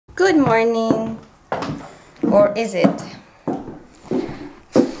Good morning. Or is it?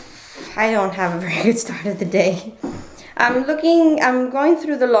 I don't have a very good start of the day. I'm going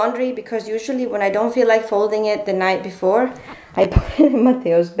through the laundry because usually when I don't feel like folding it the night before, I put it in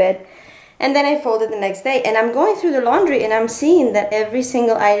Mateo's bed and then I fold it the next day. And I'm going through the laundry and I'm seeing that every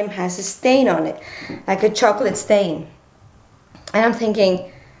single item has a stain on it, like a chocolate stain. And I'm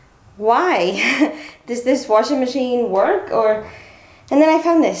thinking, why? Does this washing machine work? And then I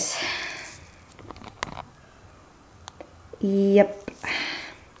found this. Yep.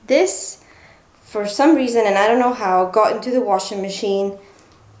 This, for some reason, and I don't know how, got into the washing machine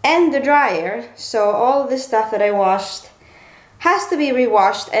and the dryer. So all of this stuff that I washed has to be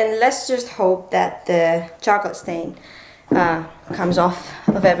rewashed, and let's just hope that the chocolate stain comes off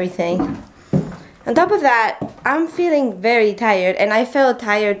of everything. On top of that, I'm feeling very tired, and I felt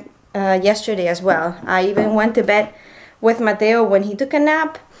tired yesterday as well. I even went to bed with Mateo when he took a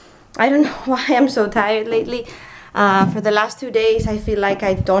nap. I don't know why I'm so tired lately. For the last 2 days, I feel like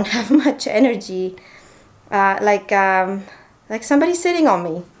I don't have much energy. Like somebody's sitting on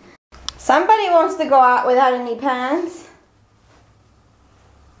me. Somebody wants to go out without any pants.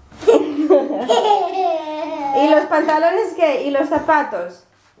 ¿Y los pantalones qué? ¿Y los zapatos?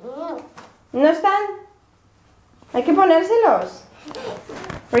 ¿No están? Hay que ponérselos.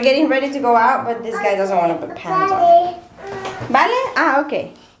 We're getting ready to go out, but this guy doesn't want to put pants on. ¿Vale? Ah,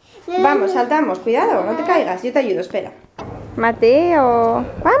 ok. Vamos, saltamos. Cuidado, no te caigas. Yo te ayudo, espera. Mateo,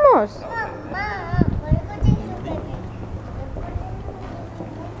 vamos.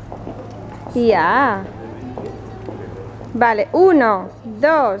 Ya. Vale, 1,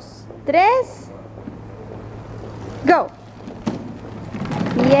 2, 3. Go.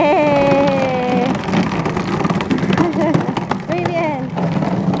 Yeah. Muy bien.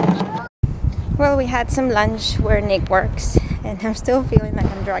 Well, we had some lunch where Nick works, and I'm still feeling like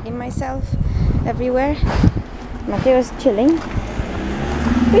I'm dragging myself everywhere. Mateo's chilling.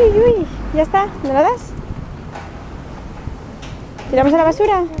 Uy, uy, ya está, ¿me lo das? ¿Tiramos a la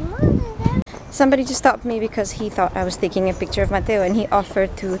basura? Somebody just stopped me because he thought I was taking a picture of Mateo, and he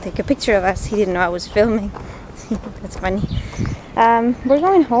offered to take a picture of us. He didn't know I was filming. That's funny. We're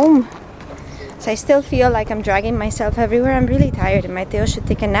going home. So I still feel like I'm dragging myself everywhere. I'm really tired, and Mateo should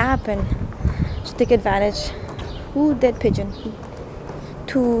take a nap and should take advantage. Ooh, dead pigeon.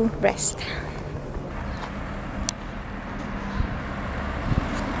 To rest.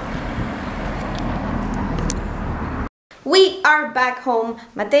 We are back home.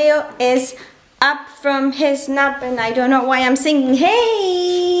 Mateo is up from his nap, and I don't know why I'm singing.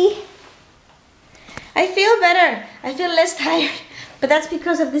 Hey! I feel better. I feel less tired. But that's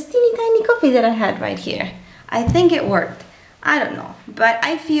because of this teeny tiny coffee that I had right here. I think it worked. I don't know. But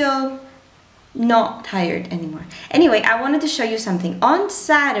I feel not tired anymore. Anyway, I wanted to show you something. On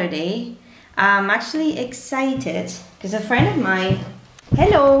Saturday, I'm actually excited because a friend of mine...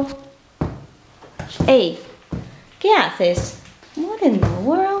 Hello! Hey, ¿qué haces? What in the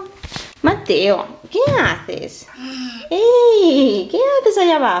world? Mateo, ¿qué haces? Hey, ¿qué haces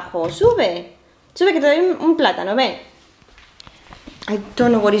allá abajo? Sube. Sube que te doy un plátano, ven. I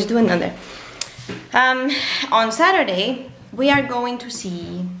don't know what he's doing down there. On Saturday, we are going to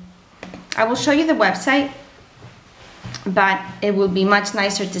see... I will show you the website, but it will be much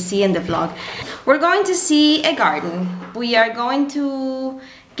nicer to see in the vlog. We're going to see a garden. We are going to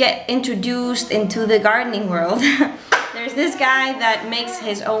get introduced into the gardening world. There's this guy that makes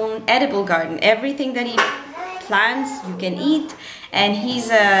his own edible garden. Everything that he plants, you can eat. And he's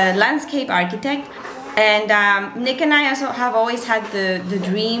a landscape architect. And Nick and I also have always had the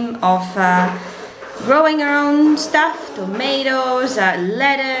dream of growing our own stuff, tomatoes,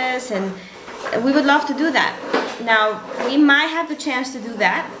 lettuce, and we would love to do that. Now, we might have the chance to do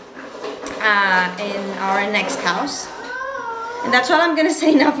that in our next house. And that's all I'm going to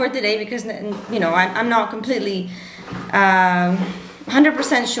say now for today, because, you know, I'm not completely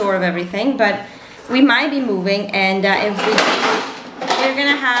 100% sure of everything, but we might be moving, and if we're going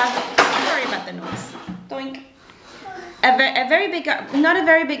to have, sorry about the noise, doink. A very big, not a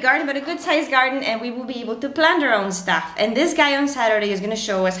very big garden, but a good sized garden, and we will be able to plant our own stuff. And this guy on Saturday is going to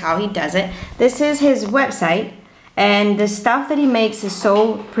show us how he does it. This is his website, and the stuff that he makes is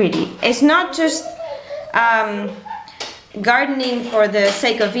so pretty. It's not just gardening for the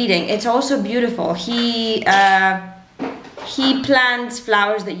sake of eating. It's also beautiful. He plants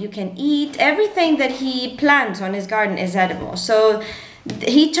flowers that you can eat. Everything that he plants on his garden is edible. So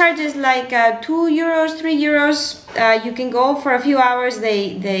he charges like 2 euros, 3 euros. You can go for a few hours.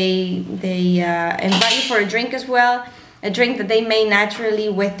 They invite you for a drink as well. A drink that they made naturally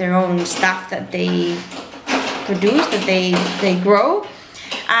with their own stuff that they produce, that they grow.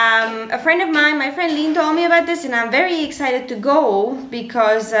 A friend of mine, my friend Lynn, told me about this, and I'm very excited to go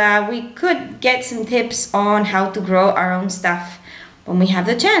because we could get some tips on how to grow our own stuff when we have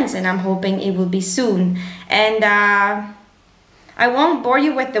the chance, and I'm hoping it will be soon. And I won't bore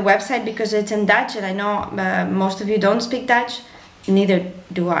you with the website because it's in Dutch, and I know most of you don't speak Dutch. Neither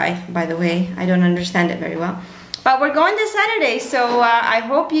do I, by the way. I don't understand it very well. But we're going this Saturday, so I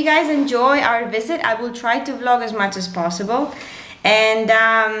hope you guys enjoy our visit. I will try to vlog as much as possible. And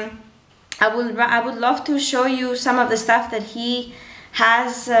I would love to show you some of the stuff that he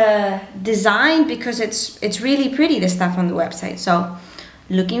has designed, because it's really pretty, the stuff on the website. So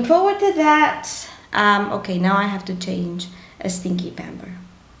looking forward to that. Okay, now I have to change a stinky pamper.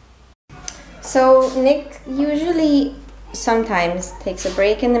 So Nick usually sometimes takes a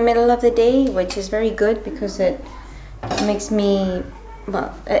break in the middle of the day, which is very good because it makes me,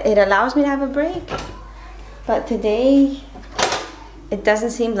 well, it allows me to have a break. But today it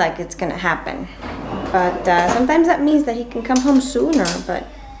doesn't seem like it's gonna happen, but sometimes that means that he can come home sooner. But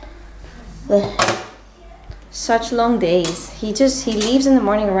such long days. He leaves in the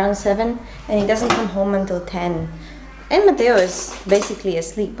morning around 7 and he doesn't come home until 10. And Mateo is basically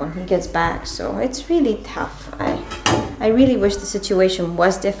asleep when he gets back, so it's really tough. I really wish the situation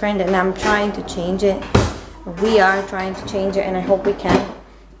was different, and I'm trying to change it. We are trying to change it, and I hope we can.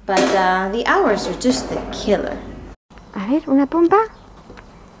 But the hours are just the killer. A ver, una pompa.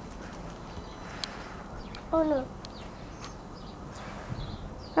 Oh no.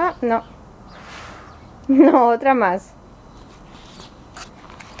 Ah, no. No, otra más.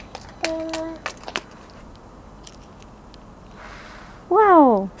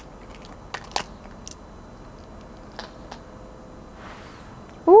 Wow.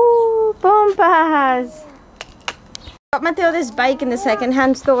 Pompas. I got Mateo this bike in the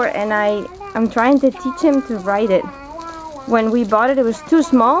second-hand store, and I'm trying to teach him to ride it. When we bought it, it was too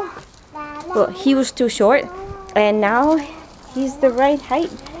small. Well, he was too short, and now he's the right height,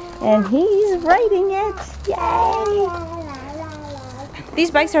 and he's riding it. Yay!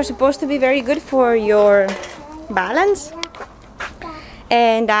 These bikes are supposed to be very good for your balance,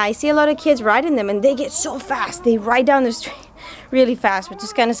 and I see a lot of kids riding them, and they get so fast. They ride down the street really fast, which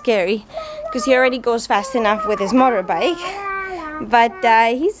is kind of scary because he already goes fast enough with his motorbike. But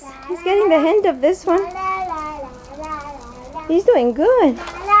he's getting the hint of this one. He's doing good.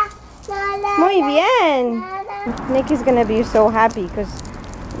 Muy bien. Nick is gonna be so happy because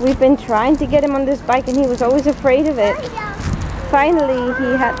we've been trying to get him on this bike and he was always afraid of it. Finally,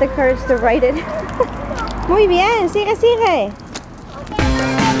 he had the courage to ride it. Muy bien, sigue, sigue.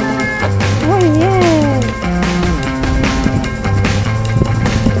 Muy bien.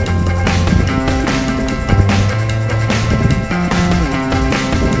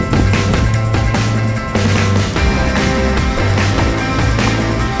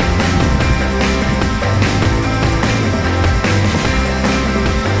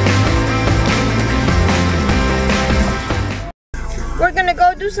 We're gonna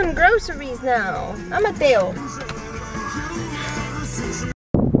go do some groceries now. I'm Mateo.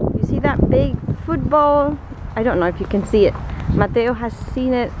 You see that big football? I don't know if you can see it. Mateo has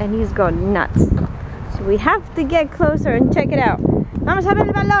seen it and he's gone nuts. So we have to get closer and check it out. Vamos a ver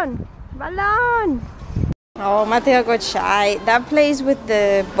el balón. Balón. Oh, Mateo got shy. That place with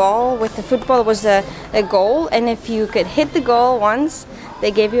the ball, with the football, was a goal. And if you could hit the goal once,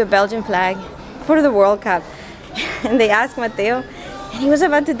 they gave you a Belgian flag for the World Cup. And they asked Mateo, and he was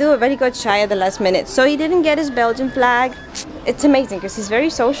about to do it, but he got shy at the last minute. So he didn't get his Belgian flag. It's amazing because he's very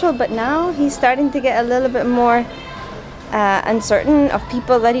social, but now he's starting to get a little bit more uncertain of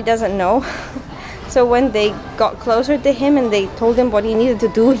people that he doesn't know. So when they got closer to him and they told him what he needed to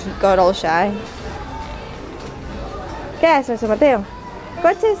do, he got all shy. ¿Qué es eso, Mateo?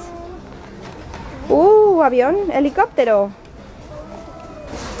 ¿Coches? Avión, helicóptero.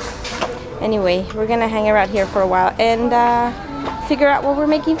 Anyway, we're gonna hang around here for a while and figure out what we're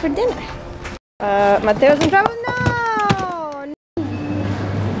making for dinner. Mateo's in trouble? No!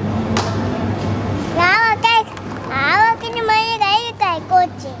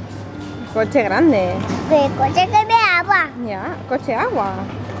 Coche grande. Coche que ve agua. Yeah, coche agua.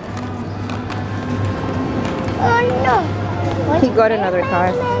 Oh no. He got another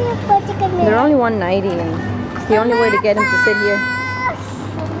car. They're only 190 and it's the only way to get him to sit here.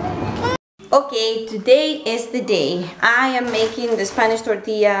 Okay, today is the day. I am making the Spanish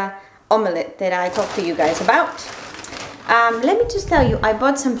tortilla omelette that I talked to you guys about. Let me just tell you, I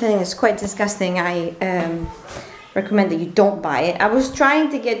bought something that's quite disgusting. I recommend that you don't buy it. I was trying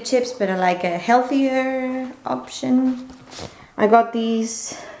to get chips, but I like a healthier option. I got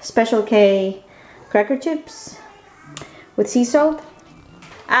these Special K cracker chips with sea salt.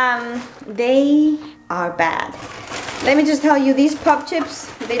 They are bad. Let me just tell you, these pop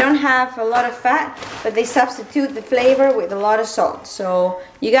chips, they don't have a lot of fat, but they substitute the flavor with a lot of salt. So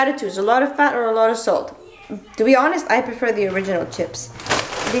you gotta choose a lot of fat or a lot of salt. To be honest, I prefer the original chips.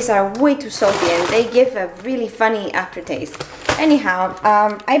 These are way too salty and they give a really funny aftertaste. Anyhow,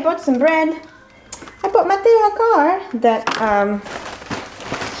 I bought some bread. I bought Mateo a car that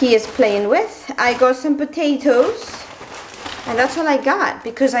he is playing with. I got some potatoes. And that's all I got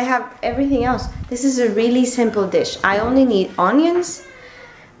because I have everything else. This is a really simple dish. I only need onions,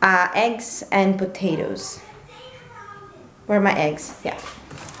 eggs, and potatoes. Where are my eggs? Yeah,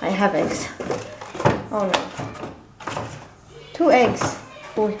 I have eggs. Oh no. 2 eggs.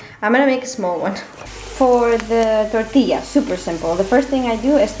 Ooh, I'm gonna make a small one. For the tortilla, super simple. The first thing I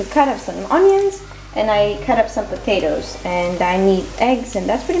do is to cut up some onions and I cut up some potatoes. And I need eggs and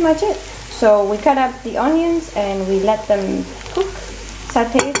that's pretty much it. So we cut up the onions and we let them cook,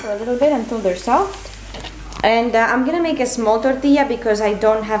 saute for a little bit until they're soft. And I'm gonna make a small tortilla because I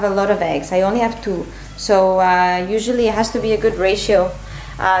don't have a lot of eggs. I only have 2. So usually it has to be a good ratio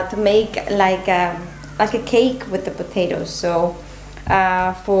to make like a cake with the potatoes. So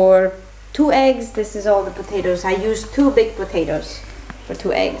for 2 eggs, this is all the potatoes. I use 2 big potatoes for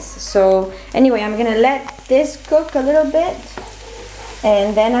 2 eggs. So anyway, I'm gonna let this cook a little bit.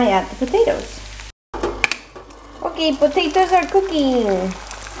 And then I add the potatoes. Okay, potatoes are cooking.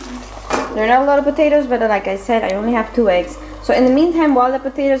 There are not a lot of potatoes, but like I said, I only have 2 eggs. So in the meantime, while the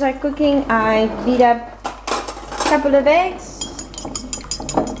potatoes are cooking, I beat up a couple of eggs.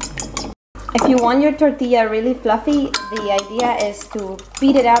 If you want your tortilla really fluffy, the idea is to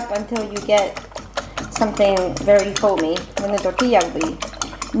beat it up until you get something very foamy. Then the tortilla will be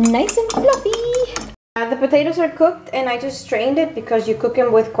nice and fluffy. The potatoes are cooked and I just strained it because you cook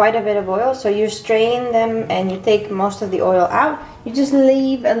them with quite a bit of oil. So you strain them and you take most of the oil out. You just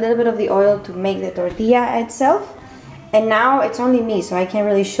leave a little bit of the oil to make the tortilla itself. And now it's only me, so I can't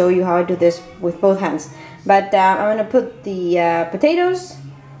really show you how I do this with both hands. But I'm going to put the potatoes,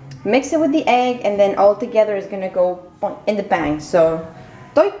 mix it with the egg, and then all together is going to go in the pan. So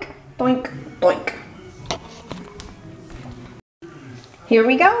doink, doink, doink. Here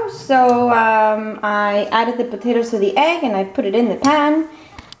we go. So I added the potatoes to the egg and I put it in the pan.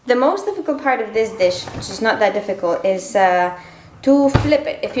 The most difficult part of this dish, which is not that difficult, is to flip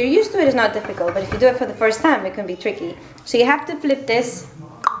it. If you're used to it, it's not difficult, but if you do it for the first time, it can be tricky. So you have to flip this,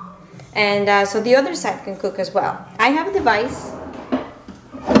 and so the other side can cook as well. I have a device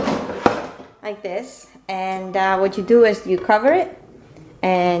like this, and what you do is you cover it,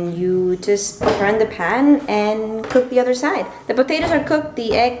 and you just turn the pan and cook the other side. The potatoes are cooked,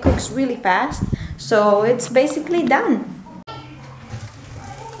 the egg cooks really fast, so it's basically done.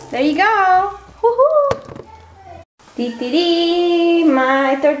 There you go! Woohoo! Titiri,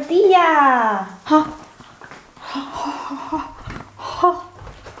 my tortilla! Ha! Ha! Ha! Ha!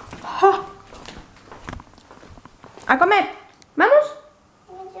 Ha! A comer! ¿Vamos?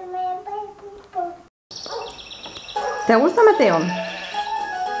 ¿Te gusta, Mateo?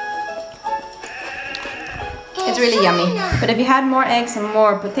 It's really yummy. But if you had more eggs and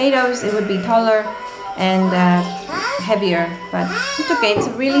more potatoes, it would be taller and heavier. But it's okay, it's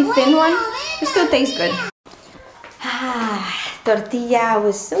a really thin one. It still tastes good. Tortilla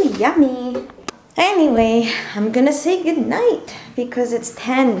was so yummy. Anyway, I'm gonna say good night because it's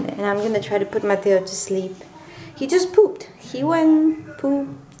 10 and I'm gonna try to put Mateo to sleep. He just pooped. He went poop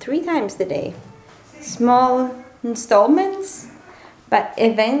 3 times today. Small installments. But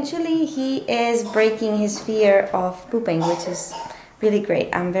eventually he is breaking his fear of pooping, which is really great.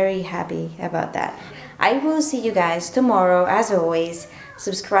 I'm very happy about that. I will see you guys tomorrow, as always.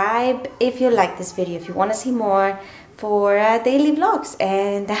 Subscribe if you like this video, if you want to see more for daily vlogs.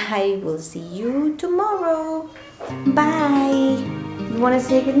 And I will see you tomorrow. Bye. You want to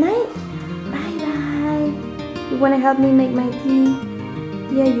say goodnight? Bye-bye. You want to help me make my tea?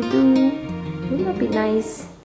 Yeah, you do. Wouldn't that be nice?